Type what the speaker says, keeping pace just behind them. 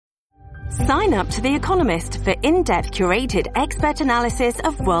Sign up to The Economist for in-depth curated expert analysis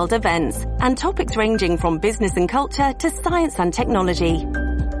of world events and topics ranging from business and culture to science and technology.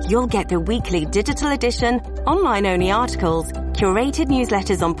 You'll get the weekly digital edition, online-only articles, curated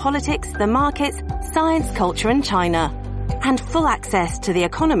newsletters on politics, the markets, science, culture and China, and full access to The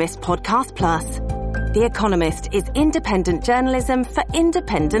Economist Podcast Plus. The Economist is independent journalism for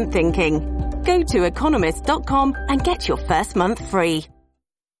independent thinking. Go to economist.com and get your first month free.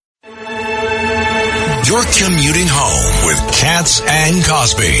 You're commuting home with Katz and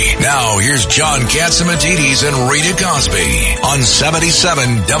Cosby. Now here's John Catsimatidis and Rita Cosby on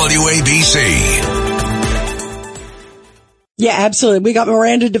 77 WABC. Yeah, absolutely. We got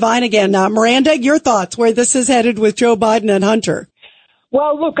Miranda Devine again. Miranda, your thoughts where this is headed with Joe Biden and Hunter?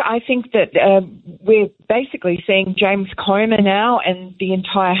 Well, look, I think that we're basically seeing James Comer now and the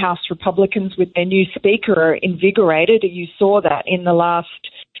entire House Republicans with their new speaker are invigorated. You saw that in the last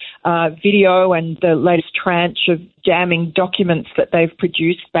video and the latest tranche of damning documents that they've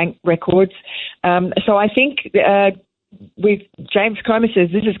produced, bank records. So I think with James Comer says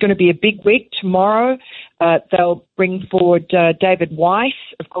this is going to be a big week tomorrow. They'll bring forward David Weiss,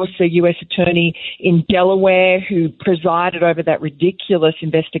 of course, the U.S. attorney in Delaware who presided over that ridiculous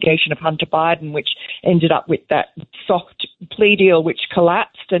investigation of Hunter Biden, which ended up with that soft plea deal which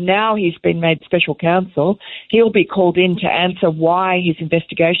collapsed. And now he's been made special counsel. He'll be called in to answer why his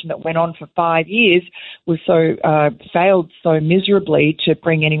investigation that went on for 5 years was so failed so miserably to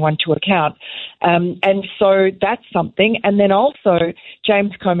bring anyone to account. And so that's something. And then also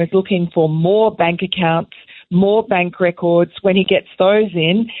James Comer is looking for more bank accounts, more bank records. When he gets those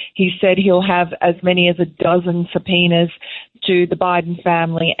in, he said he'll have as many as a dozen subpoenas to the Biden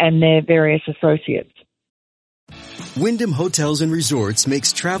family and their various associates. Wyndham Hotels and Resorts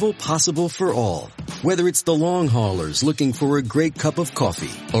makes travel possible for all. Whether it's the long haulers looking for a great cup of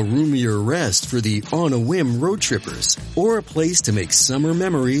coffee, a roomier rest for the on-a-whim road trippers, or a place to make summer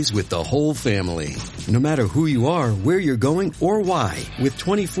memories with the whole family. No matter who you are, where you're going, or why, with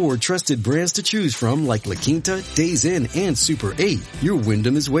 24 trusted brands to choose from like La Quinta, Days Inn, and Super 8, your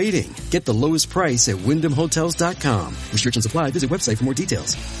Wyndham is waiting. Get the lowest price at WyndhamHotels.com. Restrictions apply. Visit website for more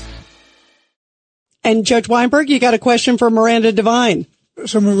details. And Judge Weinberg, you got a question for Miranda Devine.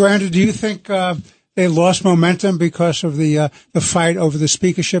 So, Miranda, do you think they lost momentum because of the fight over the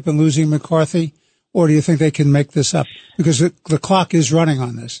speakership and losing McCarthy, or do you think they can make this up? Because the clock is running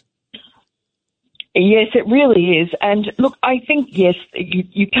on this. Yes, it really is. And look, I think, yes,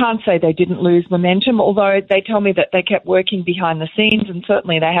 you can't say they didn't lose momentum, although they tell me that they kept working behind the scenes, and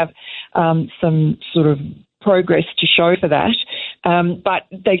certainly they have some sort of progress to show for that. But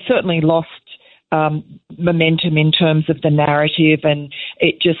they certainly lost momentum in terms of the narrative, and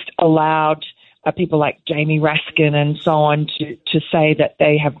it just allowed people like Jamie Raskin and so on to say that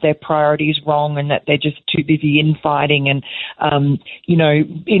they have their priorities wrong and that they're just too busy infighting and,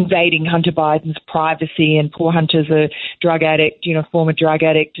 invading Hunter Biden's privacy, and poor Hunter's a drug addict, former drug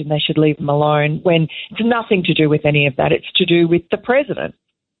addict, and they should leave him alone, when it's nothing to do with any of that. It's to do with the president.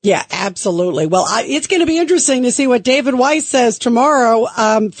 Yeah, absolutely. Well, it's going to be interesting to see what David Weiss says tomorrow,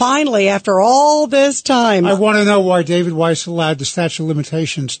 finally, after all this time. I want to know why David Weiss allowed the statute of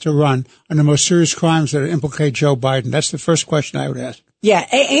limitations to run on the most serious crimes that implicate Joe Biden. That's the first question I would ask. Yeah,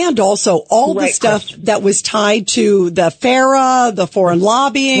 and also all the stuff that was tied to the FARA, the foreign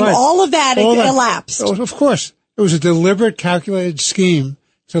lobbying, all of that elapsed. Of course. It was a deliberate, calculated scheme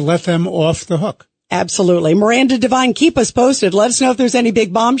to let them off the hook. Absolutely. Miranda Devine, keep us posted. Let us know if there's any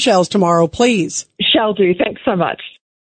big bombshells tomorrow, please. Shall do. Thanks so much.